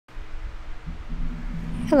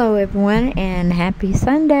Hello everyone and happy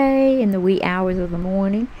Sunday in the wee hours of the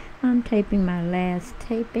morning. I'm taping my last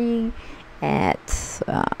taping at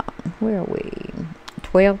where are we?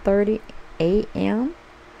 12:30 a.m.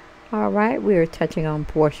 Alright, we're touching on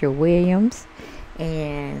Porsha Williams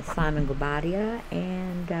and Simon Guobadia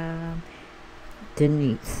and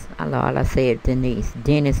Denise. I said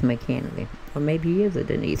Dennis McKinley. Or maybe he is a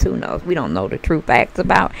Denise, who knows? We don't know the true facts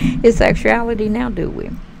about his sexuality now, do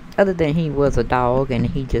we? Other than he was a dog and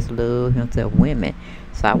he just loved himself women.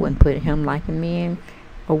 So I wouldn't put him liking men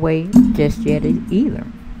away just yet either.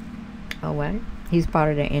 Alright. He's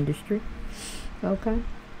part of the industry. Okay.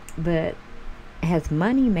 But has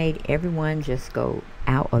money made everyone just go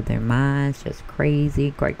out of their minds, just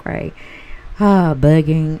crazy, cray,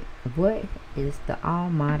 bugging? What is the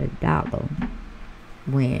almighty dollar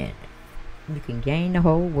when you can gain the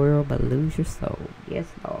whole world but lose your soul? Yes,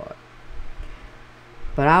 Lord.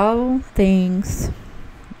 But all things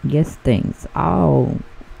work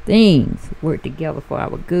together for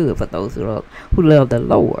our good for those who love the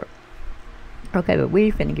Lord. Okay, but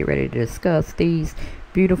we finna get ready to discuss these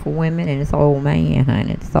beautiful women and this old man,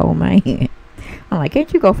 honey. This old man. I'm like,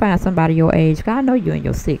 can't you go find somebody your age? 'Cause I know you're in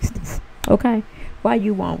your 60s. Okay? Why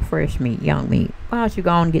you want fresh meat, young meat? Why don't you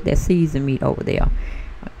go and get that seasoned meat over there?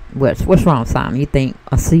 What's wrong, Simon? You think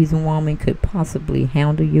a seasoned woman could possibly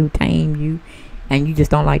handle you, tame you? And you just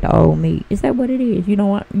don't like the old meat. Is that what it is? You don't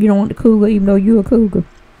want the cougar even though you're a cougar.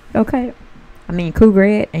 Okay? I mean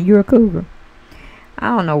cougarette and you're a cougar. I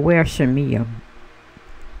don't know where Shamia,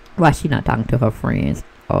 why she not talking to her friends,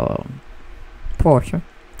 Porsha,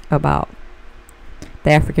 about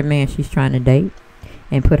the African man she's trying to date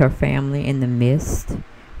and put her family in the midst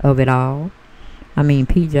of it all. I mean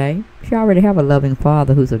PJ, she already have a loving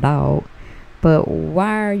father who's a dog. But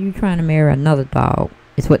why are you trying to marry another dog?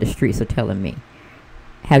 It's what the streets are telling me.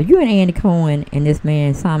 Have you and AndyCohen and this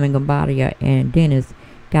man Simon Guobadia and Dennis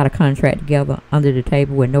got a contract together under the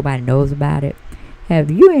table where nobody knows about it?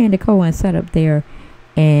 Have you and AndyCohen sat up there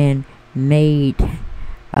and made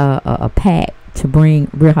a pact to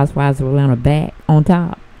bring Real Housewives of Atlanta back on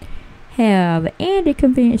top? Have Andy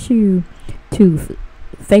convinced you to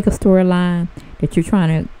fake a storyline that you're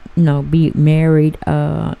trying to, be married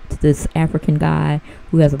to this African guy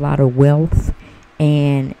who has a lot of wealth,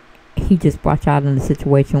 and he just brought you out in a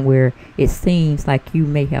situation where it seems like you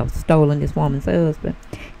may have stolen this woman's husband?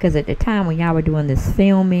 Because at the time when y'all were doing this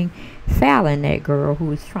filming, Fallon, that girl who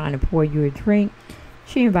was trying to pour you a drink,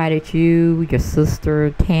 she invited you, your sister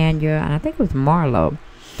Tanya, and I think it was Marlo,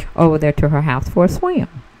 over there to her house for a swim,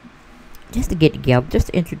 just to get together, just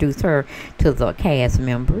to introduce her to the cast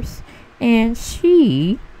members. And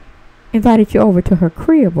she invited you over to her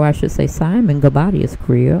crib, or I should say Simon Guobadia's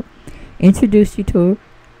crib, introduced you to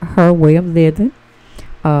her way of living,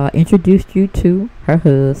 introduced you to her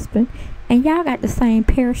husband, and y'all got the same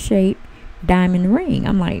pear-shaped diamond ring.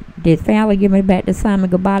 I'm like, did Fallon give it back to Simon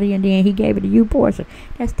Guobadia and then he gave it to you, Porsha?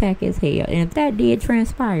 That's tacky as hell. And if that did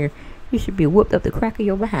transpire, you should be whooped up the crack of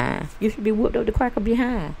your behind. You should be whooped up the crack of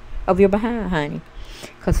your behind, honey.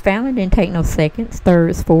 Because Fallon didn't take no seconds,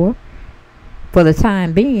 thirds, fourths. For the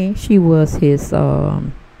time being, she was his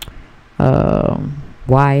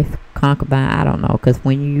wife, concubine, I don't know. Because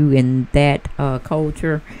when you in that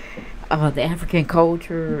culture, the African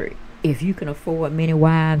culture, if you can afford many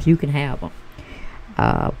wives, you can have them.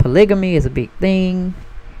 Polygamy is a big thing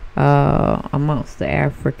amongst the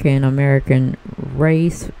African American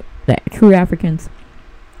race, the true Africans,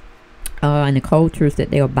 and the cultures that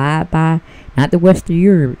they abide by. Not the Western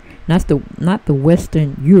Europe, not the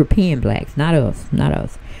Western European blacks, not us.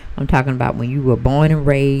 I'm talking about when you were born and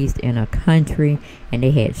raised in a country and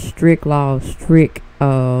they had strict laws, strict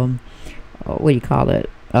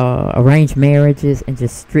arranged marriages and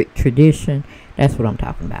just strict tradition. That's what I'm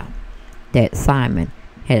talking about, that Simon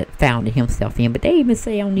had founded himself in. But they even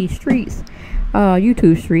say on these streets,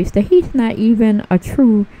 YouTube streets, that he's not even a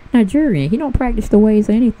true Nigerian. He don't practice the ways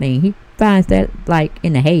of anything. He finds that like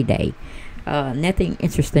in the heyday, nothing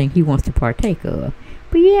interesting he wants to partake of.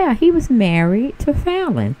 But yeah, he was married to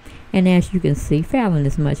Fallon, and as you can see, Fallon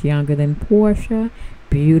is much younger than Porsha.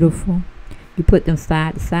 Beautiful. You put them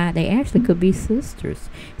side to side, they actually could be sisters.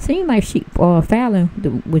 Seemed like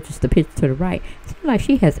Fallon, which is the picture to the right, seemed like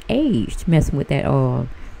she has aged messing with that old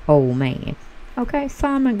man. Okay,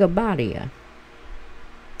 Simon Guobadia.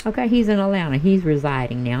 Okay, he's in Atlanta. He's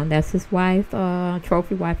residing now. That's his wife,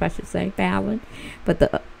 trophy wife, I should say, Fallon. But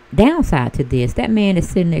the downside to this, that man that's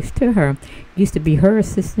sitting next to her used to be her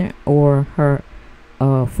assistant or her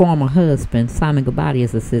former husband, Simon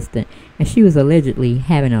Guobadia's assistant, and she was allegedly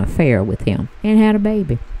having an affair with him and had a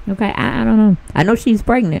baby. Okay, I don't know. I know she's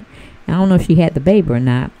pregnant, I don't know if she had the baby or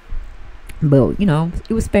not, but you know,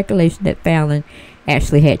 it was speculation that Fallon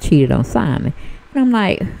actually had cheated on Simon. And I'm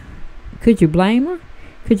like, could you blame her?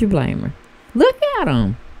 Could you blame her? Look at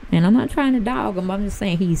him. And I'm not trying to dog him. I'm just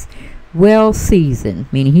saying he's well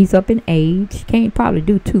seasoned, meaning he's up in age. Can't probably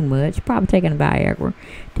do too much. Probably taking a Viagra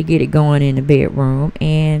to get it going in the bedroom.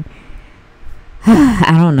 And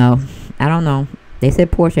I don't know. They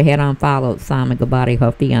said Porsha had unfollowed Simon Gabati,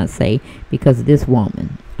 her fiance, because of this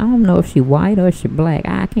woman. I don't know if she white or if she black.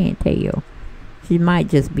 I can't tell. She might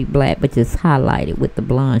just be black, but just highlighted with the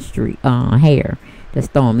blonde hair that's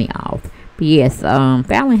throwing me off. But yes,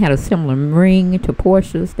 Fallon had a similar ring to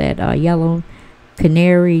Porsha's, that yellow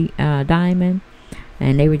canary diamond.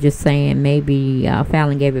 And they were just saying maybe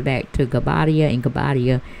Fallon gave it back to Gabadia, and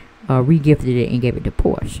Gabadia re-gifted it and gave it to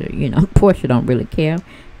Porsha. You know, Porsha don't really care.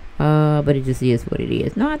 But it just is what it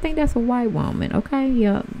is. No, I think that's a white woman. Okay,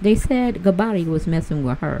 yeah. They said Gabadia was messing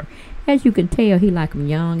with her. As you can tell, he like him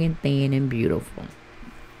young and thin and beautiful.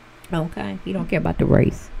 Okay, he don't care about the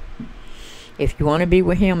race. If you want to be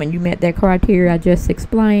with him and you met that criteria I just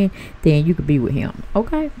explained, then you could be with him.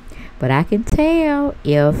 Okay, but I can tell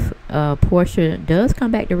if Porsha does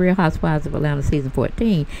come back to Real Housewives of Atlanta season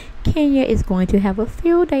 14, Kenya is going to have a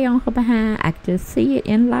field day on her behind. I can just see it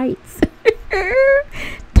in lights.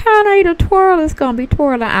 Tornado twirl is gonna be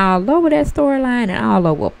twirling all over that storyline and all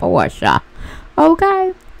over Porsha.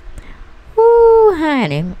 Okay. Woo,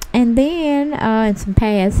 honey. And then in some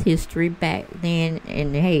past history back then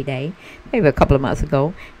in the heyday, maybe a couple of months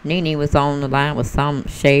ago, Nene was on the line with some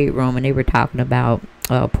shade room and they were talking about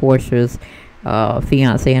Porsha's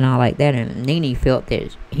fiance and all like that, and Nene felt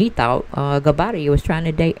that he thought Gabadia was trying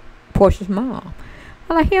to date Porsha's mom.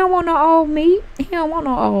 I'm like, he don't want no old meat. He don't want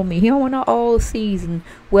no old meat. He don't want no old seasoned,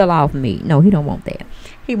 well-off meat. No, he don't want that.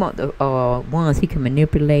 He want the ones he can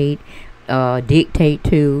manipulate, dictate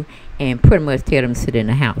to, and pretty much tell them to sit in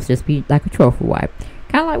the house. Just be like a trophy wife.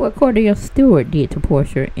 Kind of like what Cordell Stewart did to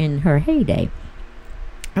Porsha in her heyday.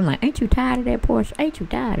 I'm like, ain't you tired of that, Porsha? Ain't you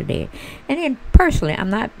tired of that? And then, personally, I'm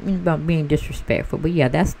not about being disrespectful, but yeah,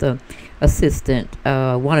 that's the assistant,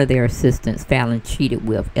 one of their assistants Fallon cheated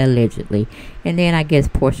with, allegedly. And then I guess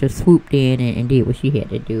Porsha swooped in and did what she had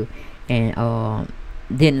to do. And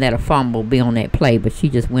didn't let a fumble be on that play, but she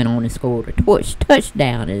just went on and scored a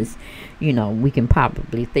touchdown, as, you know, we can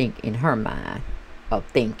probably think in her mind of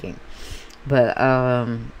thinking. But,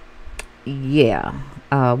 yeah.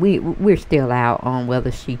 We're still out on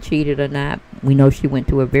whether she cheated or not. We know she went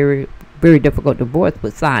through a very, very difficult divorce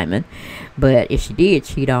with Simon, but if she did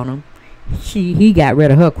cheat on him, he got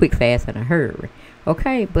rid of her quick, fast, in a hurry.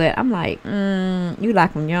 Okay, but I'm like, you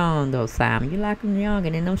like him young though, Simon. You like him young,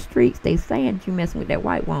 and in them streets they saying that you messing with that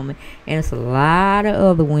white woman, and it's a lot of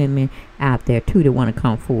other women out there too that want to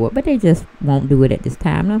come forward, but they just won't do it at this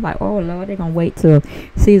time. And I'm like, oh Lord, they're gonna wait till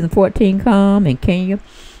season 14 come, and Kenya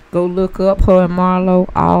go look up her and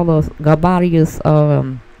Marlo, all of Gabadia's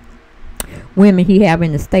women he have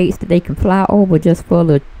in the States that they can fly over just for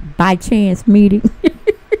the by chance meeting.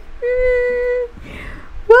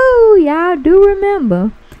 Woo, y'all do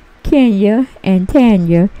remember Kenya and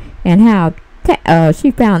Tanya and how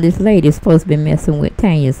she found this lady supposed to be messing with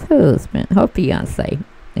Tanya's husband, her fiance,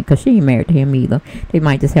 because she ain't married to him either. They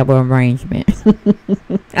might just have an arrangement.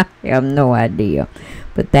 I have no idea,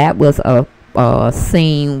 but that was a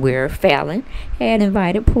scene where Fallon had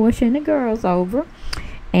invited Porsha and the girls over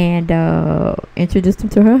and introduced them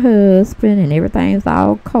to her husband, and everything's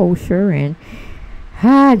all kosher, and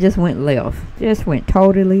I just went left. Just went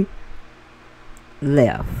totally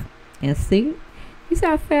left. And see, you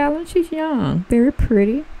saw Fallon, she's young, very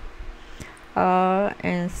pretty.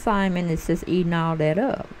 And Simon is just eating all that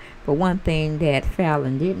up. But one thing that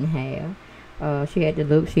Fallon didn't have, she had the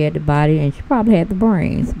look, she had the body, and she probably had the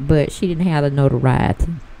brains, but she didn't have the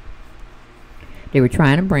notoriety. They were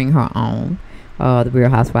trying to bring her on, the Real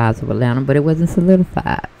Housewives of Atlanta, but it wasn't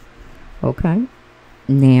solidified. Okay?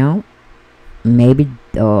 Now, maybe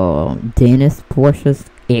Dennis, Porsha's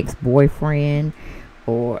ex-boyfriend,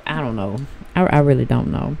 or I don't know. I really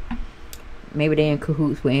don't know. Maybe they're in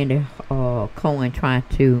cahoots with AndyCohen trying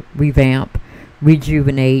to revamp,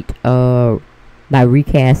 rejuvenate, by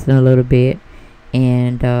recasting a little bit,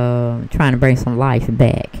 and trying to bring some life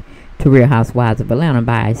back to Real Housewives of Atlanta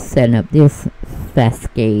by setting up this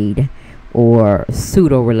facade or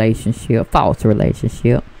pseudo relationship, false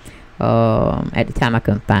relationship. At the time I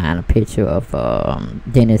couldn't find a picture of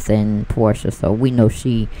Dennis and Porsha, so we know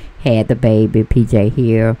she had the baby, PJ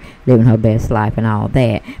here, living her best life and all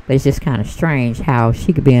that. But it's just kind of strange how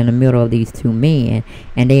she could be in the middle of these two men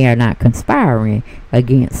and they are not conspiring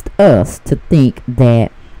against us to think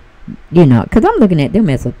that You know, because I'm looking at them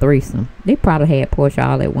as a threesome. They probably had Porsha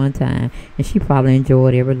all at one time, and she probably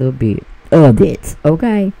enjoyed every little bit of it.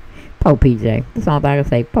 Okay? Poor PJ. That's all I can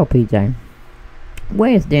say. Poor PJ.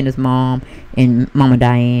 Where's Dennis' mom and Mama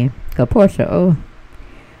Diane? Because Porsha,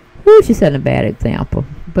 she's setting a bad example.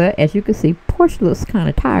 But as you can see, Porsha looks kind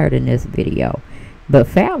of tired in this video. But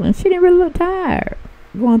Fallon, she didn't really look tired.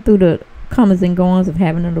 Going through the comings and goings of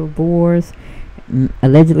having a divorce,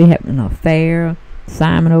 allegedly having an affair,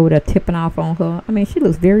 Simon over there tipping off on her. I mean, she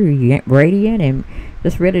looks very radiant and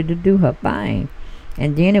just ready to do her thing.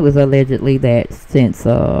 And then it was allegedly that since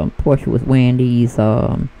Porsha was wearing these,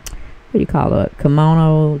 what do you call it,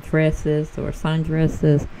 kimono dresses or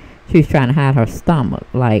sundresses, she was trying to hide her stomach,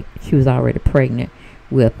 like she was already pregnant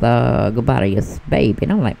with Gabaria's baby.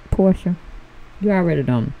 And I'm like, Porsha, you already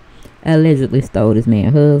done allegedly stole this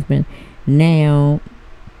man's husband. Now,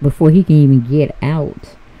 before he can even get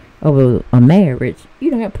out of a marriage, you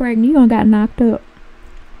done got pregnant, you done got knocked up.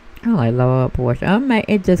 I'm like, Lord, Porsha.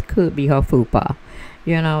 It just could be her fupa,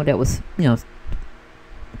 you know, that was, you know,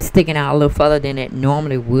 sticking out a little further than it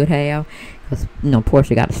normally would have. Because, you know,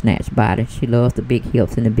 Porsha got a snatch body. She loves the big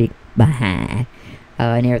hips and the big behind.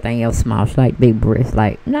 And everything else small. She like big breasts.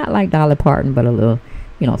 Like, not like Dolly Parton, but a little,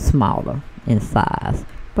 you know, smaller in size.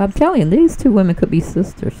 But I'm telling you, these two women could be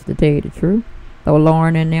sisters, to tell you the truth. Throw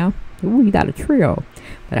Lauren in there. Ooh, you got a trio.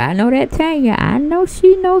 But I know that Tanya, I know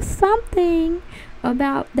she knows something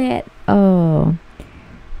about that, what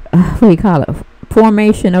do you call it?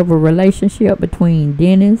 Formation of a relationship between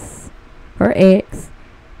Dennis, her ex,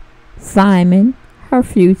 Simon, her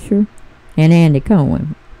future, and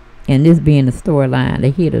AndyCohen. And this being the storyline,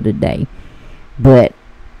 the hit of the day. But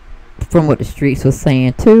from what the streets was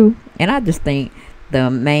saying too, and I just think the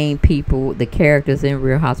main people, the characters in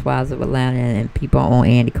Real Housewives of Atlanta and people on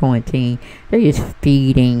AndyCohen team, they're just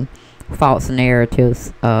feeding false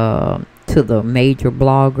narratives to the major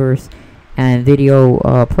bloggers and video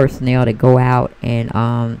personnel that go out and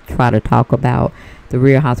try to talk about the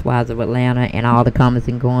Real Housewives of Atlanta and all the comings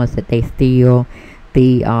and goings that they feel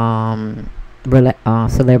the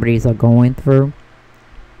celebrities are going through.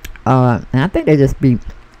 And I think they just be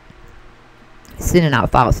sending out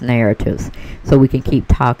false narratives so we can keep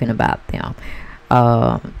talking about them.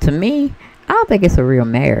 To me, I don't think it's a real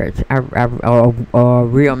marriage or a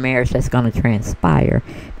real marriage that's going to transpire,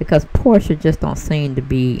 because Porsha just don't seem to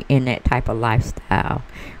be in that type of lifestyle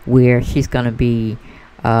where she's going to be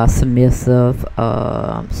submissive.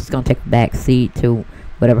 She's going to take a back seat to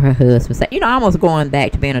whatever her husband said. You know, almost going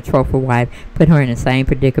back to being a trophy wife, put her in the same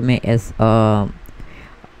predicament as the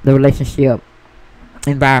relationship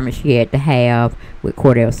environment she had to have with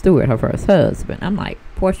Cordell Stewart, her first husband. I'm like,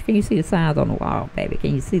 Porsha, can you see the signs on the wall, baby?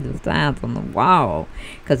 Can you see the signs on the wall?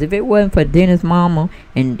 Because if it wasn't for Dennis' mama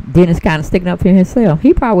and Dennis kind of sticking up for himself,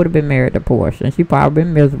 he probably would have been married to Porsha, and she probably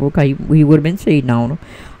been miserable because he would have been cheating on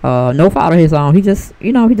her. No fault of his own. He just,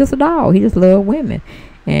 you know, he just a dog. He just loved women.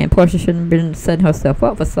 And Porsha shouldn't have been setting herself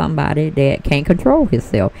up for somebody that can't control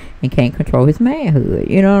himself and can't control his manhood.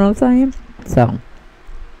 You know what I'm saying? So,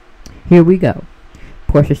 here we go.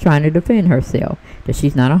 Porsha's trying to defend herself, that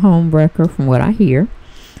she's not a homewrecker from what I hear.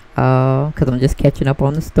 Because I'm just catching up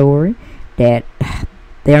on the story that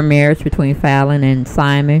their marriage between Fallon and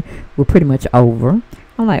Simon were pretty much over.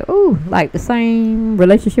 I'm like, ooh, like the same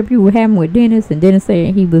relationship you were having with Dennis, and Dennis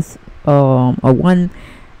said he was a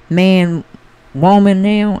one-man woman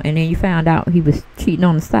now, and then you found out he was cheating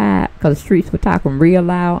on the side because the streets were talking real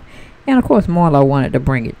loud. And of course Marlo wanted to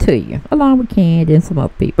bring it to you, along with Candy and some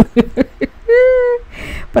other people.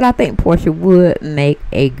 But I think Porsha would make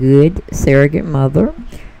a good surrogate mother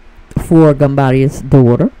for Gambaria's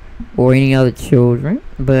daughter or any other children.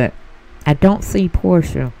 But I don't see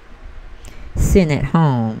Porsha sitting at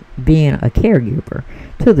home being a caregiver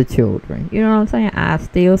to the children. You know what I'm saying? I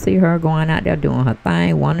still see her going out there doing her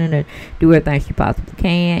thing, wanting to do everything she possibly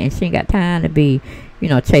can, and she ain't got time to be, you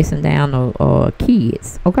know, chasing down the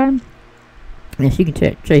kids. Okay? And she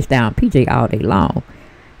can chase down PJ all day long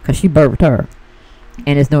because she birthed her,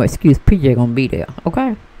 and there's no excuse. PJ gonna be there.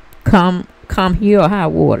 Okay? Come here or high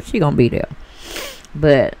water, she gonna be there.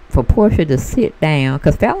 But for Porsha to sit down,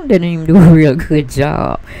 because Fallon didn't even do a real good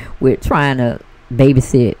job with trying to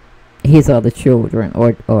babysit his other children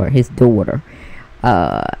or his daughter,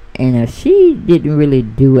 and if she didn't really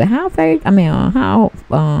do it, how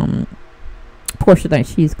Porsha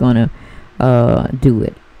thinks she's gonna do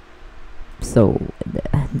it. So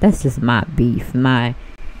that's just my beef, my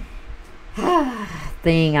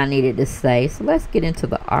thing I needed to say. So let's get into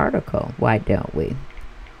the article, why don't we?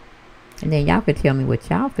 And then y'all could tell me what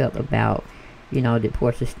y'all felt about, you know, did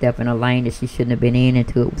Porsha step in a lane that she shouldn't have been in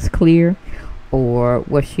until it was clear? Or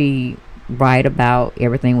was she right about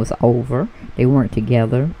everything was over? They weren't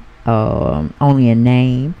together, only in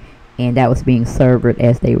name, and that was being served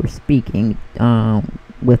as they were speaking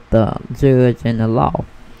with the judge and the law.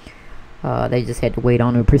 They just had to wait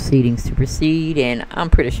on the proceedings to proceed, and I'm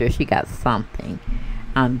pretty sure she got something,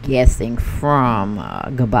 I'm guessing, from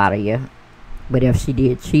Gabadia. But if she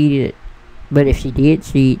did cheat,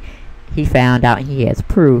 he found out, he has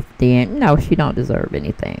proof, then no, she don't deserve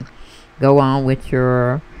anything. Go on with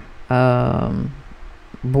your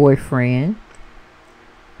boyfriend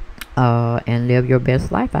and live your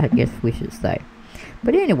best life, I guess we should say.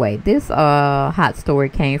 But anyway, this hot story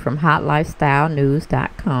came from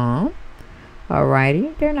hotlifestylenews.com.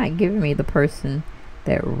 Alrighty, they're not giving me the person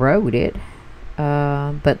that wrote it,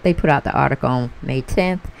 but they put out the article on May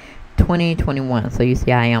 10th, 2021. So you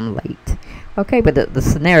see, I am late. Okay, but the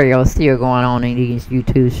scenario is still going on in these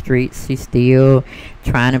YouTube streets. She's still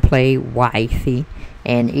trying to play wifey,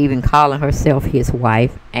 and even calling herself his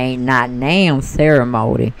wife. Ain't not damn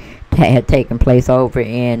ceremony that had taken place over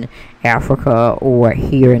in Africa or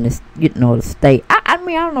here in the, the state. I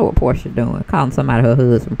mean, I don't know what Porsha doing, calling somebody her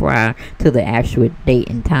husband prior to the actual date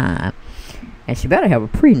and time. And she better have a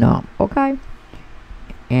prenup, okay?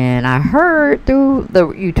 And I heard through the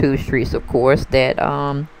YouTube streets, of course, that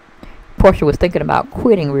Porsha was thinking about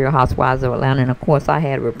quitting Real Housewives of Atlanta. And of course, I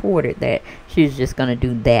had reported that she's just going to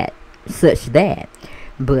do that, such that.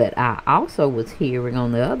 But I also was hearing,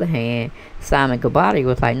 on the other hand, Simon Gabadia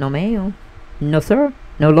was like, no ma'am, no sir,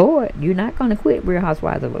 no lord, you're not going to quit Real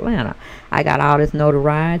Housewives of Atlanta. I got all this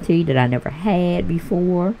notoriety that I never had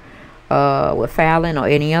before with Fallon or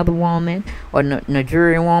any other woman, or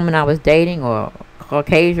Nigerian woman I was dating, or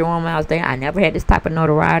Caucasian woman I was dating. I never had this type of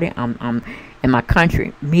notoriety. I'm in my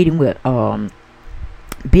country meeting with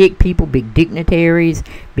big people, big dignitaries,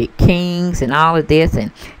 big kings, and all of this,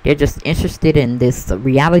 and they're just interested in this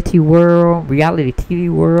reality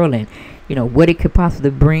TV world, and what it could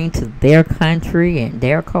possibly bring to their country and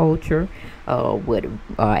their culture. What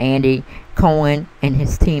AndyCohen and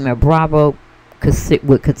his team at Bravo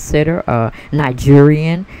would consider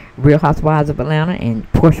Nigerian Real Housewives of Atlanta,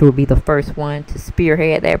 and Porsha would be the first one to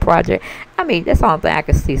spearhead that project. I mean, that's the only thing I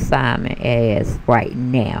can see Simon as right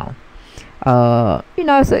now.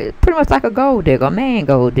 It's pretty much like a gold digger, a man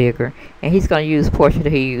gold digger, and he's going to use Porsha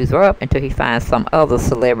till he use her up, until he finds some other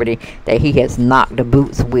celebrity that he has knocked the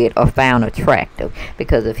boots with or found attractive.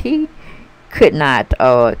 Because if he could not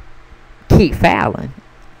keep Fallon,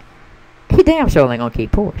 he damn sure ain't going to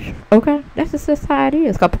keep Porsha. Okay, that's just how it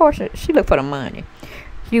is. Because Porsha, she look for the money.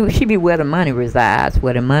 She be where the money resides.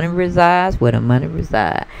 Where the money resides, where the money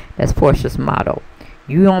resides. That's Porsha's motto.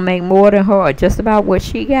 You don't make more than her, or just about what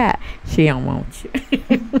she got, she don't want you. She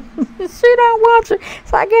don't want you.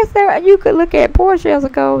 So I guess you could look at Porsha as a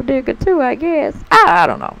gold digger too, I guess. I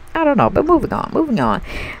don't know. But moving on.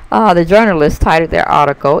 The journalist titled their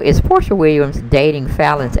article, "Is Porsha Williams dating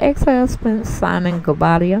Fallon's ex-husband, Simon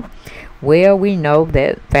Gabadia?" Well, we know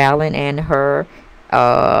that Fallon and her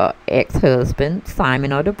ex-husband,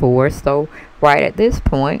 Simon, are divorced. So right at this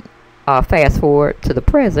point, fast forward to the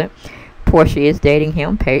present, Porsha is dating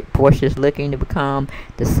him. Porsha is looking to become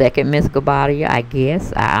the second Miss Gabadia, I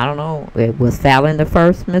guess. I don't know. Was Fallon the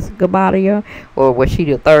first Miss Gabadia, or was she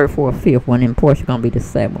the third, fourth, fifth one, and Porsha gonna be the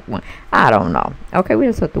seventh one? I don't know. Okay, we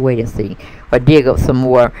just have to wait and see, or dig up some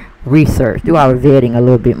more research, do our vetting a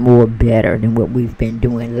little bit more better than what we've been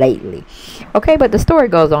doing lately. Okay, but the story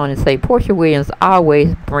goes on and say Porsha Williams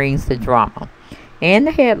always brings the drama and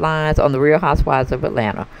the headlines on the Real Housewives of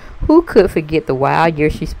Atlanta. Who could forget the wild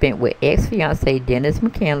year she spent with ex-fiance Dennis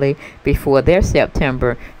McKinley before their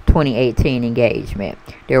September 2018 engagement?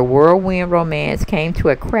 Their whirlwind romance came to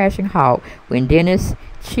a crashing halt when Dennis'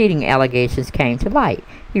 cheating allegations came to light.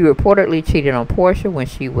 He reportedly cheated on Porsha when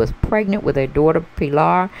she was pregnant with their daughter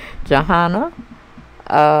Pilar Johanna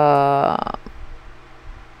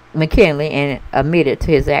McKinley, and admitted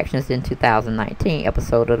to his actions in 2019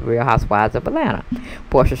 episode of The Real Housewives of Atlanta.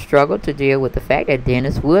 Porsha struggled to deal with the fact that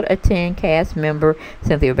Dennis would attend cast member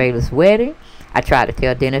Cynthia Bailey's wedding. "I tried to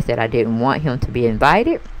tell Dennis that I didn't want him to be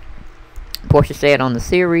invited," Porsha said on the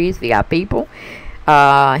series via People.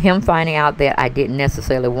 Him finding out that I didn't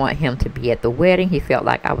necessarily want him to be at the wedding, he felt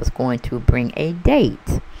like I was going to bring a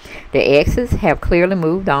date. The exes have clearly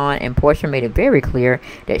moved on, and Porsha made it very clear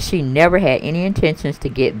that she never had any intentions to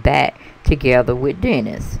get back together with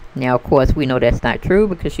Dennis. Now, of course, we know that's not true,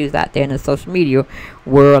 because she was out there in the social media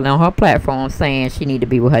world on her platform saying she need to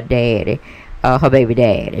be with her daddy, her baby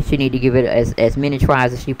daddy. She need to give it as many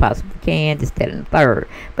tries as she possibly can, this, that, and the third.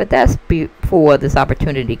 But that's before this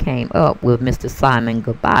opportunity came up with Mr. Simon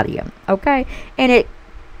Gabadia. Okay, and it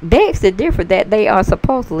begs to differ that they are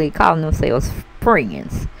supposedly calling themselves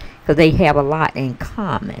friends because they have a lot in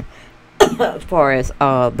common as far as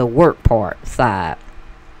the work part side,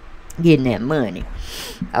 getting that money.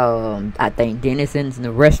 I think Dennison's in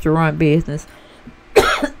the restaurant business.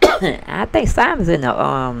 I think Simon's in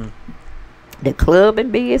the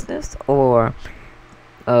clubbing business or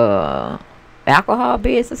alcohol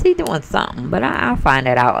business. He doing something, but I'll find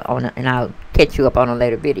that out and I'll catch you up on a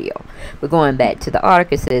later video. But going back to the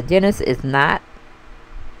article, it says Dennis is not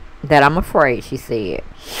that I'm afraid. She said,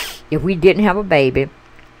 if we didn't have a baby,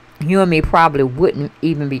 you and me probably wouldn't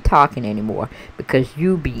even be talking anymore because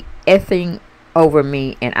you be effing over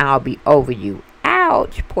me and I'll be over you.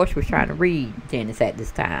 Ouch. Porsha was trying to read Dennis at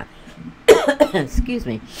this time. Excuse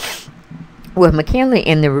me. With McKinley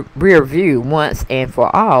in the rear view once and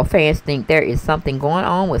for all, fans think there is something going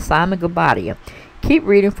on with Simon Guobadia. Keep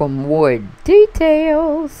reading for more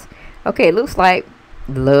details. Okay, it looks like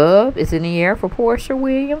love is in the air for Porsha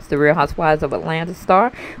Williams. The Real Housewives of Atlanta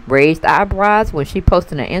star raised eyebrows when she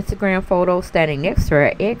posted an Instagram photo standing next to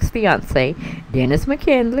her ex-fiance, Dennis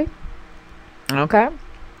McKinley. Okay.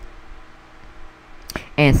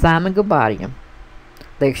 And Simon Guobadia,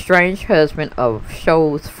 the estranged husband of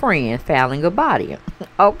show's friend, Fallon Guobadia.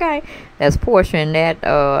 Okay, that's Porsha and that,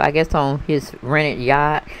 I guess on his rented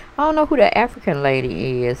yacht. I don't know who the African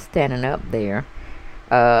lady is standing up there.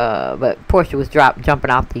 But Porsha was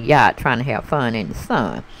jumping off the yacht trying to have fun in the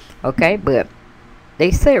sun. Okay, but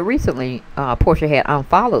they said recently Porsha had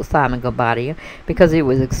unfollowed Simon Guobadia because it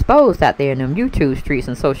was exposed out there in them YouTube streets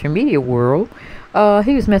and social media world.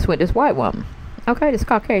 He was messing with this white woman. Okay, this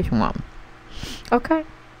Caucasian woman. Okay,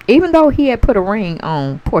 even though he had put a ring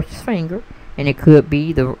on Porsha's finger, and it could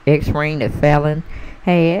be the X ring that Fallon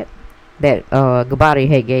had, that Guobadia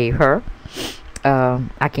had gave her.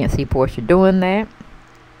 I can't see Porsha doing that,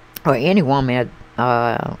 or any woman,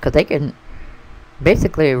 because they can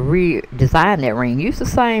basically redesign that ring, use the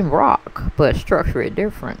same rock, but structure it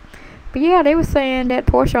different. But yeah, they were saying that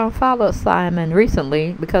Porsha unfollowed Simon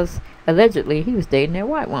recently because allegedly he was dating that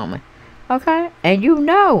white woman. Okay, and you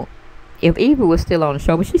know, if Eva was still on the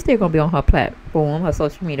show, but she's still gonna be on her platform, her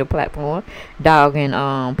social media platform, dogging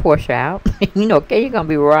Porsha out. You know, okay, you're gonna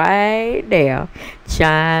be right there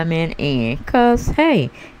chiming in, cause hey,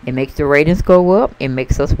 it makes the ratings go up. It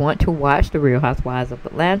makes us want to watch the Real Housewives of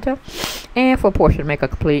Atlanta, and for Porsha to make a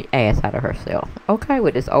complete ass out of herself. Okay,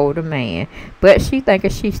 with this older man, but she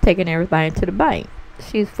thinking she's taking everything to the bank.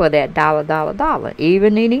 She's for that dollar.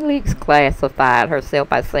 Even Nene Leakes classified herself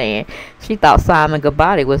by saying she thought Simon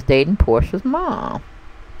Guobadia was dating Porsha's mom.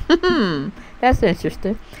 That's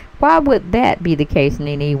interesting. Why would that be the case,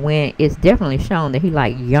 Nene, when it's definitely shown that he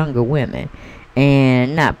liked younger women?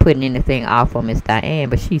 And not putting anything off on Miss Diane,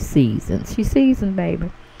 but she's seasoned. She's seasoned, baby.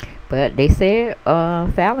 But they said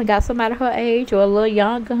Fallon got somebody her age or a little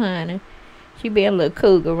younger, honey. She be a little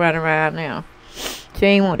cougar running around now. She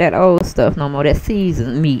ain't want that old stuff no more, that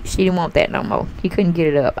seasoned meat. She didn't want that no more. He couldn't get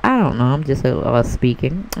it up. I don't know. I'm just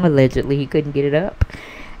speaking. Allegedly, he couldn't get it up.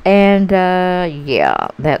 And, yeah,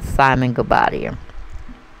 that's Simon Guobadia.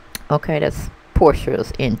 Okay, that's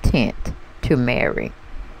Porsha's intent to marry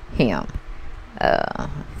him.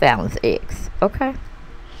 Fallon's ex. Okay.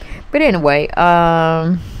 But anyway,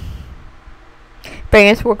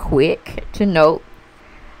 fans were quick to note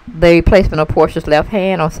the placement of Porsha's left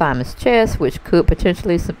hand on Simon's chest, which could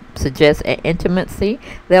potentially suggest an intimacy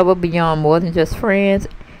level beyond more than just friends.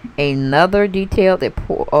 Another detail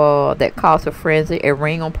that caused a frenzy: a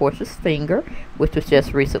ring on Porsha's finger, which was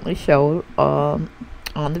just recently showed on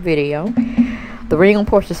the video. The ring on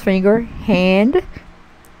Porsha's finger hand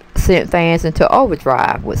sent fans into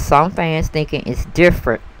overdrive, with some fans thinking it's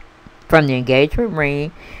different from the engagement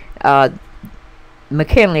ring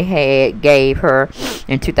McKinley gave her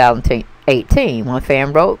in 2018. One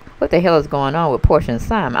fan wrote, "What the hell is going on with Porsha and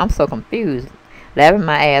Simon? I'm so confused. Laughing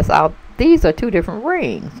my ass off. These are two different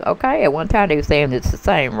rings." Okay, at one time they were saying it's the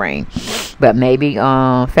same ring, but maybe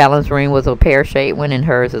Fallon's ring was a pear-shaped one and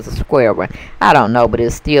hers is a square one. I don't know, but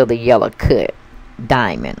it's still the yellow cut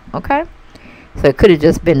diamond. Okay, so it could have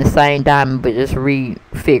just been the same diamond, but just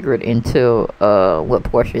refigured into what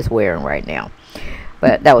Porsha is wearing right now.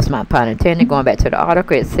 But that was my pun intended. Going back to the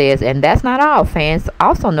article, it says, and that's not all. Fans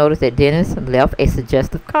also noticed that Dennis left a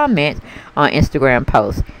suggestive comment on Instagram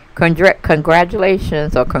post.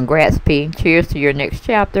 Congratulations, or congrats, P. Cheers to your next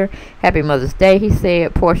chapter. Happy Mother's Day, he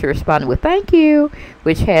said. Porsha responded with thank you,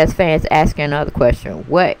 which has fans asking another question.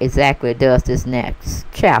 What exactly does this next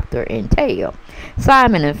chapter entail?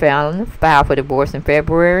 Simon and Fallon filed for divorce in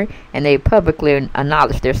February, and they publicly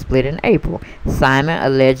acknowledged their split in April. Simon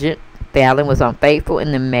alleged Fallon was unfaithful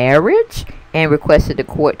in the marriage and requested the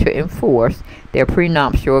court to enforce their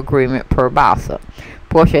prenuptial agreement per Porsha.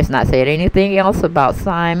 Porsha has not said anything else about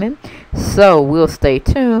Simon, so we'll stay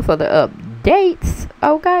tuned for the updates.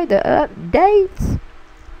 Okay, the updates.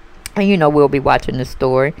 And you know, we'll be watching the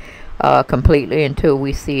story completely until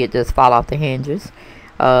we see it just fall off the hinges.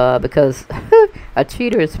 Because a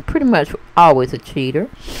cheater is pretty much always a cheater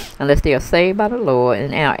unless they are saved by the Lord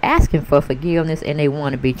and are asking for forgiveness and they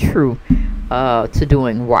want to be true to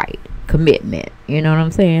doing right. Commitment. You know what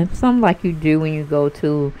I'm saying? Something like you do when you go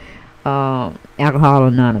to Alcohol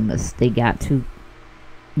Anonymous. They got to,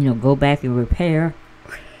 you know, go back and repair,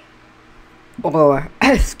 or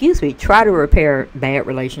excuse me, try to repair bad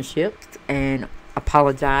relationships and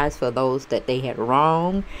apologize for those that they had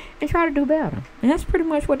wronged and try to do better. And that's pretty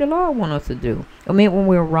much what the Lord wants us to do. I mean, when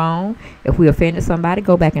we're wrong, if we offended somebody,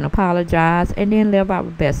 go back and apologize and then live our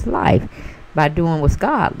best life by doing what's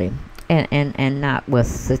godly and not what's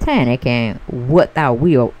satanic and what thou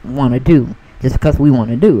will want to do just because we want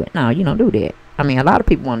to do it. No, you don't do that. I mean, a lot of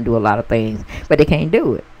people want to do a lot of things, but they can't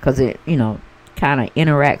do it because it, you know, kind of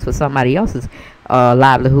interacts with somebody else's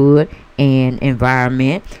livelihood and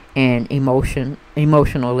environment and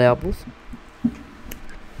emotional levels,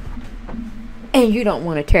 and you don't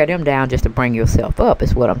want to tear them down just to bring yourself up,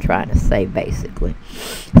 is what I'm trying to say, basically.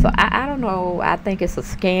 So I don't know, I think it's a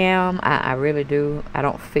scam. I really do. I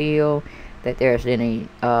don't feel that there's any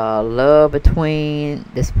love between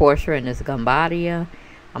this Porsha and this Gambadia.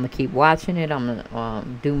 I'm gonna keep watching it. I'm gonna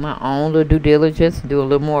do my own little due diligence, do a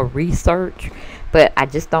little more research, but I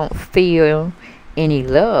just don't feel any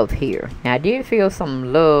love here. Now, I did feel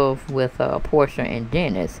some love with Porsha and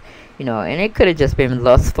Dennis, you know, and it could have just been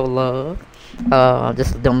lustful love,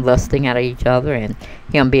 just them lusting at each other and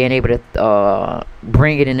him being able to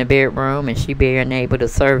bring it in the bedroom and she being able to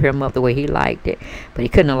serve him up the way he liked it. But he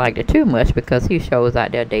couldn't have liked it too much because he shows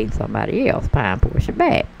out there dating somebody else behind Porsha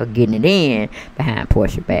back, or getting it in behind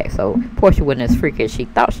Porsha back. So Porsha wasn't as freaky as she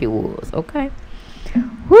thought she was. Okay.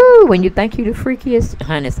 Woo, when you think you the freakiest,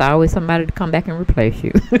 honey, it's always somebody to come back and replace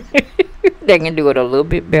you. They can do it a little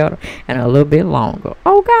bit better and a little bit longer.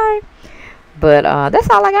 Okay. But that's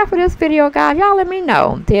all I got for this video, guys. Y'all let me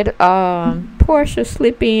know. Did Porsha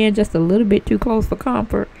slip in just a little bit too close for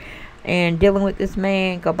comfort and dealing with this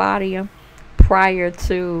man, Gabadia, prior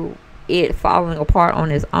to it falling apart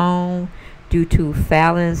on his own due to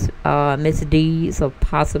Fallon's misdeeds of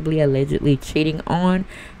possibly allegedly cheating on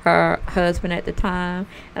her husband at the time?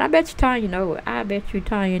 And I bet you Tanya know it. I bet you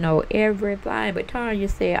Tanya know everything. But Tanya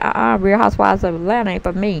said, Real Housewives of Atlanta ain't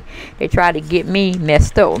for me. They tried to get me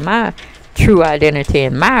messed up with my true identity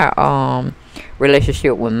and my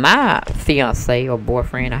relationship with my fiance or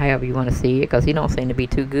boyfriend, or however you want to see it, because he don't seem to be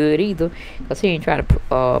too good either, because he ain't trying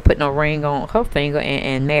to put no ring on her finger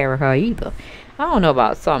and marry her either. I don't know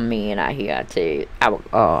about some men out here, I tell you,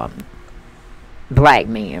 our black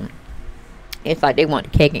men. It's like they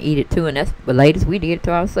want the cake and eat it too, and that's the ladies, we did it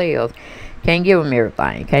to ourselves. Can't give them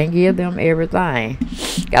everything. Can't give them everything.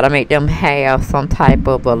 Gotta make them have some type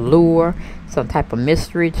of allure, some type of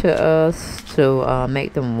mystery to us to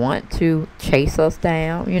make them want to chase us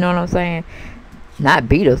down. You know what I'm saying? Not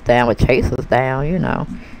beat us down, but chase us down. You know,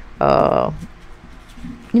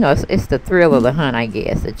 it's the thrill of the hunt, I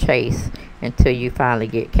guess, the chase until you finally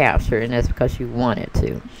get captured, and that's because you wanted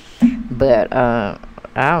to. But I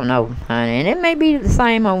don't know, honey, and it may be the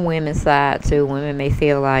same on women's side too. Women may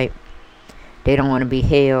feel like they don't want to be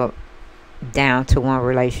held down to one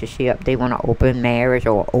relationship. They want an open marriage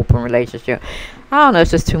or open relationship. I don't know,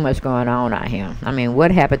 it's just too much going on out here. I mean,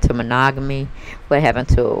 what happened to monogamy? What happened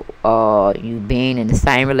to you being in the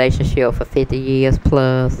same relationship for 50 years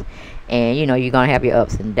plus? And you know, you're gonna have your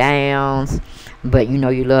ups and downs, but you know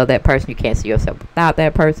you love that person. You can't see yourself without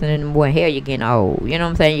that person anymore. Hell, you're getting old. You know what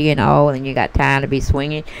I'm saying? You're getting old, and you got time to be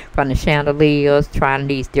swinging from the chandeliers, trying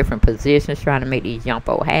these different positions, trying to make these young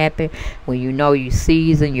folk happy. When you know you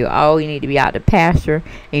seasoned, you're old, you need to be out the pasture,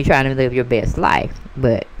 and you're trying to live your best life.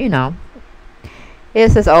 But you know,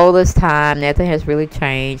 it's as old as time. Nothing has really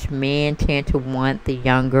changed. Men tend to want the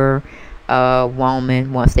younger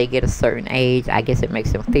woman once they get a certain age. I guess it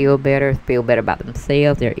makes them feel better about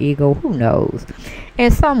themselves, their ego, who knows.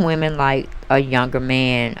 And some women like a younger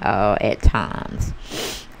man at times.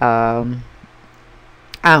 I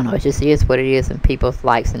don't know, it just is what it is, and people's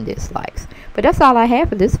likes and dislikes. But that's all I have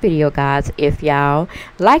for this video, guys. If y'all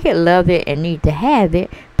like it, love it, and need to have it,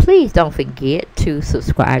 please don't forget to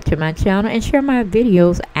subscribe to my channel and share my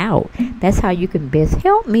videos out. That's how you can best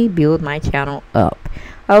help me build my channel up.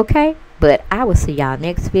 Okay? But I will see y'all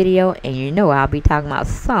next video, and you know I'll be talking about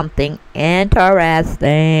something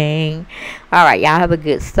interesting. Alright, y'all have a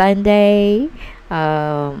good Sunday.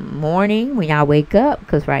 morning when y'all wake up,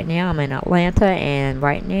 because right now I'm in Atlanta, and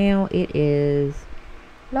right now it is,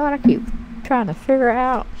 Lord, I keep trying to figure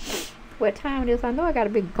out what time it is. I know I got to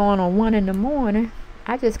be going on 1 in the morning.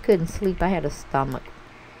 I just couldn't sleep. I had a stomach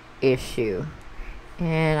issue,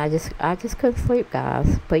 and I just couldn't sleep,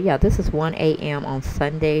 guys. But yeah, this is 1 a.m. on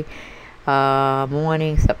Sunday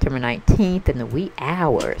morning, September 19th, in the wee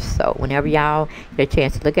hours. So whenever y'all get a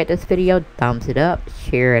chance to look at this video, thumbs it up,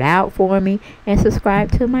 share it out for me, and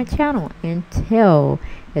subscribe to my channel, and tell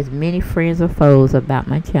as many friends or foes about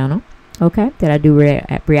my channel, okay, that I do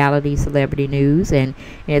reality celebrity news and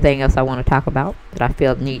anything else I want to talk about that I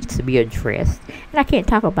feel needs to be addressed, and I can't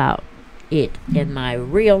talk about it in my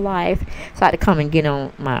real life, so I had to come and get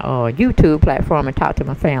on my YouTube platform and talk to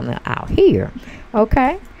my family out here,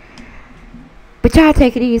 okay. But y'all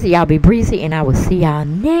take it easy. Y'all be breezy. And I will see y'all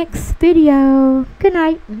next video. Good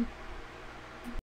night.